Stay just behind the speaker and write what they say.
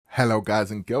Hello guys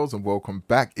and girls and welcome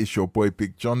back. It's your boy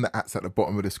Big John. The at's at the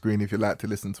bottom of the screen if you like to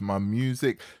listen to my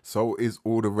music. So is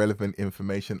all the relevant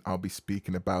information I'll be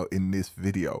speaking about in this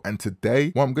video. And today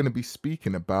what I'm going to be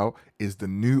speaking about is the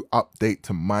new update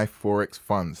to My Forex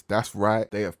Funds. That's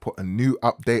right, they have put a new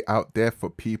update out there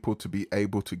for people to be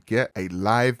able to get a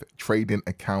live trading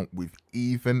account with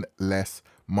even less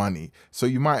money. So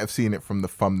you might have seen it from the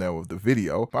thumbnail of the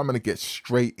video, but I'm going to get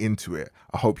straight into it.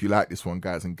 I hope you like this one,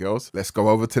 guys and girls. Let's go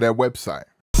over to their website.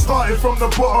 Started from the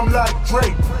bottom like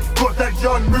Drake. Got that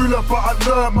young ruler, but I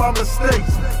learned my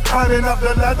mistakes. Climbing up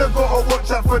the ladder, gotta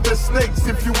watch out for the snakes.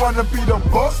 If you wanna be the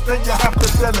boss, then you have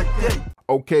to delegate.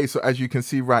 Okay, so as you can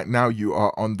see right now, you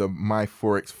are on the My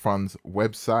Forex Funds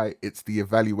website. It's the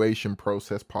evaluation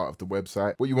process part of the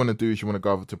website. What you want to do is you want to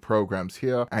go over to programs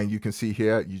here, and you can see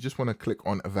here, you just want to click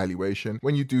on evaluation.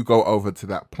 When you do go over to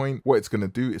that point, what it's going to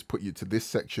do is put you to this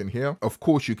section here. Of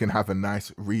course, you can have a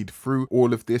nice read through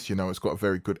all of this. You know, it's got a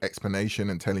very good explanation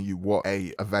and telling you what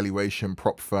a evaluation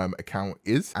prop firm account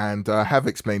is. And I have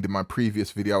explained in my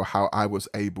previous video how I was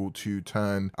able to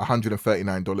turn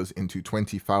 $139 into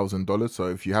 $20,000. So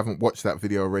if you haven't watched that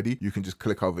video already, you can just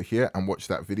click over here and watch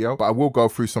that video. But I will go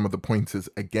through some of the pointers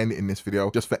again in this video,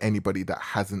 just for anybody that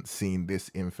hasn't seen this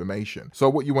information. So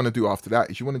what you want to do after that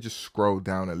is you want to just scroll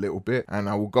down a little bit, and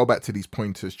I will go back to these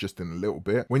pointers just in a little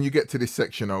bit. When you get to this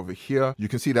section over here, you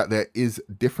can see that there is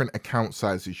different account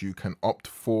sizes you can opt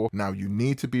for. Now you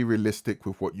need to be realistic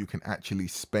with what you can actually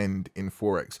spend in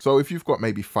Forex. So if you've got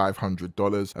maybe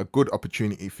 $500, a good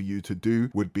opportunity for you to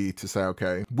do would be to say,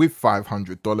 okay, with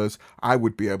 $500, I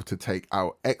would be able to take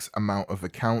out X amount of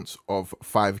accounts of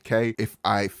 5K. If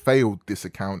I failed this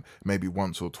account maybe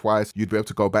once or twice, you'd be able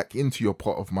to go back into your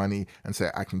pot of money and say,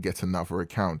 I can get another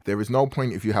account. There is no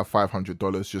point if you have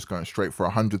 $500 just going straight for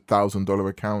a $100,000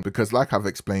 account, because like I've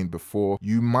explained before,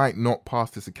 you might not pass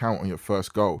this account on your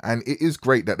first go. And it is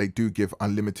great that they do give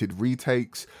unlimited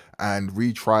retakes and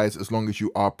retries as long as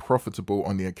you are profitable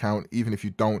on the account, even if you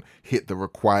don't hit the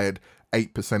required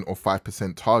 8% or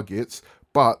 5% targets.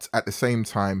 But at the same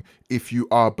time, if you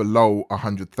are below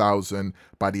 100,000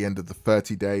 by the end of the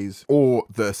 30 days or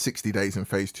the 60 days in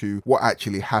phase 2, what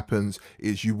actually happens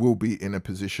is you will be in a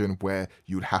position where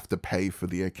you'd have to pay for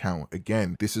the account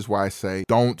again. This is why I say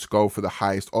don't go for the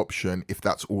highest option if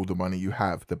that's all the money you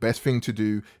have. The best thing to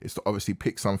do is to obviously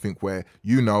pick something where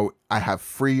you know I have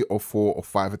 3 or 4 or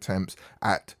 5 attempts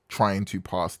at trying to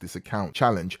pass this account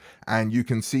challenge. And you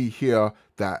can see here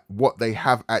that what they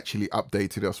have actually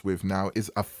updated us with now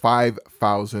is a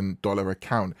 $5,000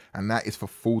 account, and that is for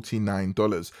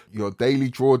 $49. Your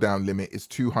daily drawdown limit is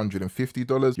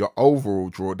 $250. Your overall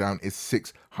drawdown is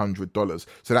 $600.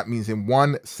 So that means in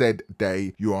one said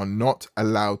day, you are not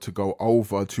allowed to go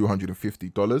over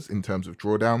 $250 in terms of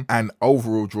drawdown, and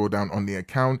overall drawdown on the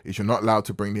account is you're not allowed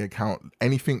to bring the account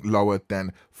anything lower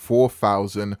than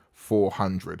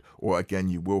 4,400, or again,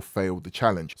 you will fail the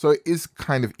challenge. So it is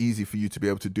kind of easy for you to be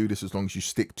able to do this as long as you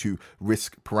stick to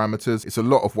risk parameters. It's a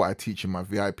lot of what I teach in my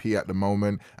VIP at the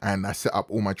moment, and I set up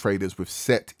all my traders with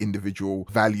set individual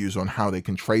values on how they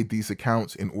can trade these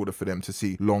accounts in order for them to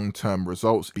see long-term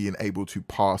results, being able to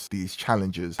pass these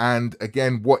challenges. And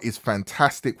again, what is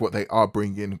fantastic, what they are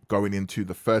bringing going into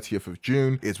the 30th of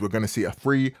June, is we're going to see a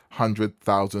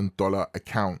 $300,000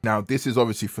 account. Now, this is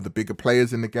obviously for the bigger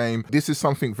players in the game. This is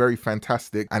something very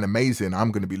fantastic and amazing.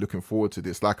 I'm going to be looking forward to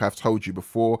this. Like I've told you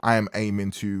before, I am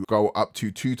aiming to go up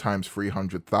to 2 times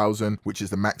 300,000, which is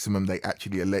the maximum they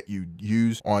actually let you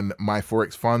use on My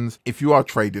Forex Funds. If you are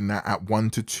trading that at 1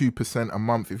 to 2% a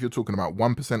month, if you're talking about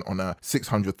 1% on a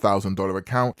 $600,000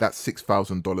 account, that's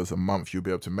 $6,000 a month you'll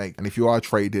be able to make. And if you are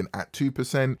trading at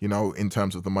 2%, you know, in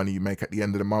terms of the money you make at the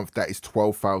end of the month, that is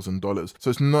 $12,000. So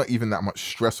it's not even that much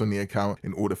stress on the account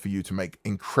in order for you to make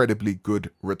incredibly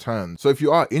good returns. So if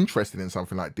you are interested in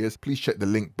something like this, please check the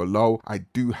link below. I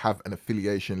do have an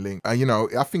affiliation link. You know,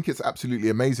 I think it's absolutely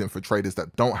amazing for traders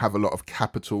that don't have a lot of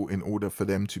capital in order for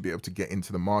them to be able to get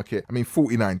into the market. I mean,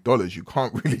 $49, you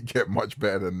can't really get much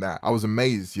better than that. I was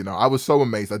amazed, you know, I was so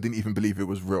amazed I didn't even believe it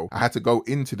was real. I had to go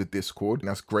into the Discord, and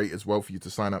that's great as well for you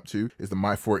to sign up to, is the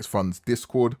My Forex Funds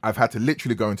Discord. I've had to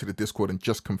literally go into the Discord and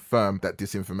just confirm that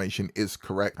this information is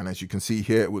correct. And as you can see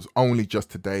here, it was only just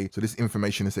today. So this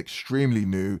information is extremely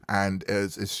new and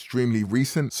is extremely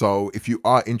recent. So if you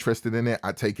are interested in it,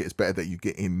 I take it it's better that you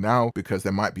get in now, because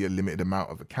there might be a limited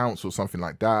amount of accounts or something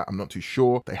like that. I'm not too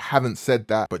sure. They haven't said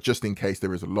that, but just in case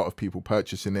there is a lot of people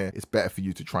purchasing it, it's better for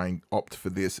you to try and opt for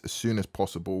this as soon as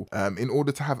possible, in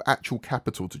order to have actual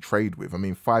capital to trade with. I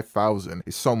mean, 5,000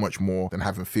 is so much more than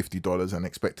having $50 and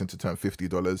expecting to turn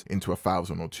 $50 into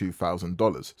 $1,000 or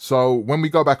 $2,000. So when we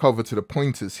go back over to the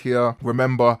pointers here,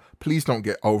 remember, please don't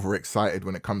get overexcited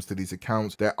when it comes to these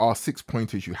accounts. There are 6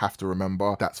 pointers you have to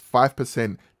remember. That's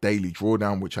 5% daily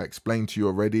drawdown, which I explained to you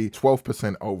already,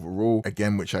 12% overall,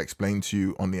 again, which I explained to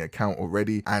you on the account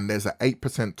already, and there's an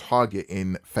 8% target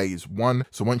in phase 1.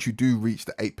 So once you do reach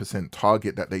the 8%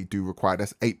 target that they do require,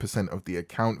 that's 8% of the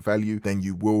account value, then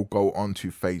you will go on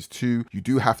to phase 2. You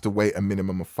do have to wait a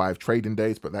minimum of 5 trading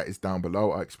days, but that is down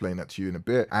below. I'll explain that to you in a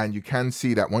bit. And you can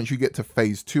see that once you get to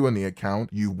phase 2 on the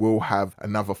account, you will have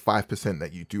another 5%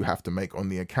 that you do have to make on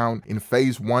the account. In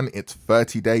phase 1, it's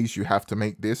 30 days you have to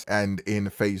make this, and in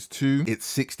phase 2, it's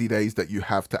 60 days that you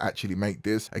have to actually make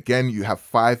this. Again, you have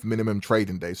 5 minimum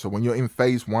trading days. So when you're in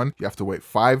phase 1, you have to wait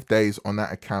 5 days on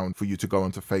that account for you to go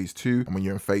into phase 2. And when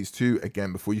you're in phase 2,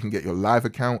 again, before you can get your live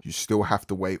account, you still have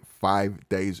to wait 5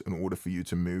 days in order for you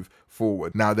to move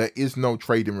forward. Now, there is no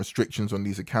trading restrictions on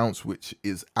these accounts, which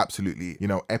is absolutely,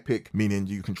 epic, meaning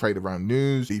you can trade around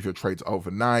news, leave your trades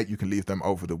overnight, you can leave them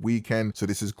over the weekend. So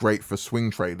this is great for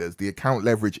swing traders. The account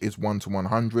leverage is 1 to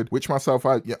 100, which myself,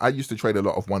 I used to trade a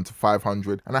lot of 1 to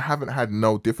 500, and I haven't had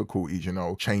no difficulties,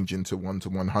 changing to 1 to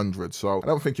 100. So I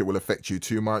don't think it will affect you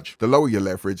too much. The lower your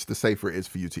leverage, the safer it is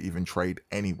for you to even trade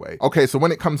anyway. Okay, so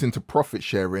when it comes into profit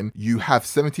sharing, you have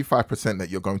 75% that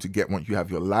you're going to get once you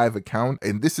have your live account,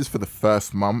 and this is for the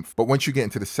first month. But once you get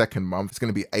into the second month, it's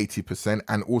going to be 80%,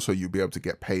 and also you'll be able to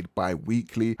get paid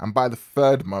bi-weekly. And by the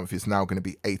third month, it's now going to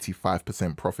be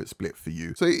 85% profit split for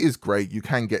you. So it is great. You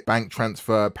can get bank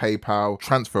transfer, PayPal,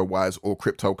 TransferWise, or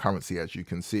cryptocurrency, as you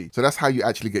can see. So that's how you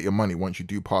actually get your money once you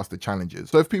do pass the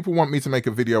challenges. So if people want me to make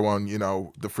a video on,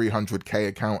 the 300K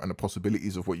account and the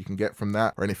possibilities of what you can get from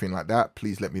that or anything like that,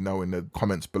 please let me know in the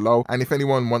comments below. And if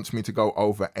anyone wants me to go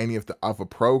over any of the other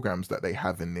programs that they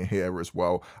have in here as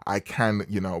well, I can,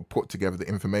 put together the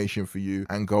information for you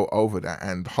and go over that,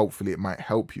 and hopefully it might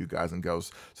help you guys and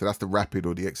girls. So that's the rapid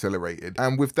or the accelerated.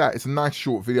 And with that, it's a nice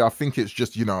short video. I think it's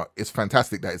just, it's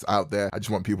fantastic that it's out there. I just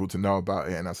want people to know about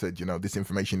it. And I said, this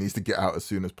information needs to get out as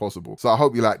soon as possible. So I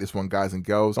hope you like this one, guys and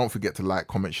girls. Don't forget to like,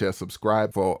 comment, share,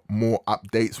 subscribe for more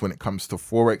updates when it comes to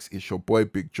Forex. It's your boy,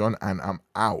 Big John, and I'm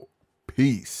out.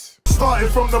 Peace. Started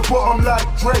from the bottom like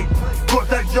Drake. Got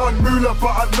that young moolah, but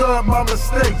I learned my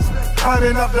mistakes.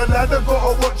 Climbing up the ladder,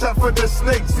 gotta watch out for the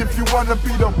snakes. If you wanna be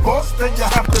the boss, then you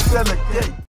have to delegate.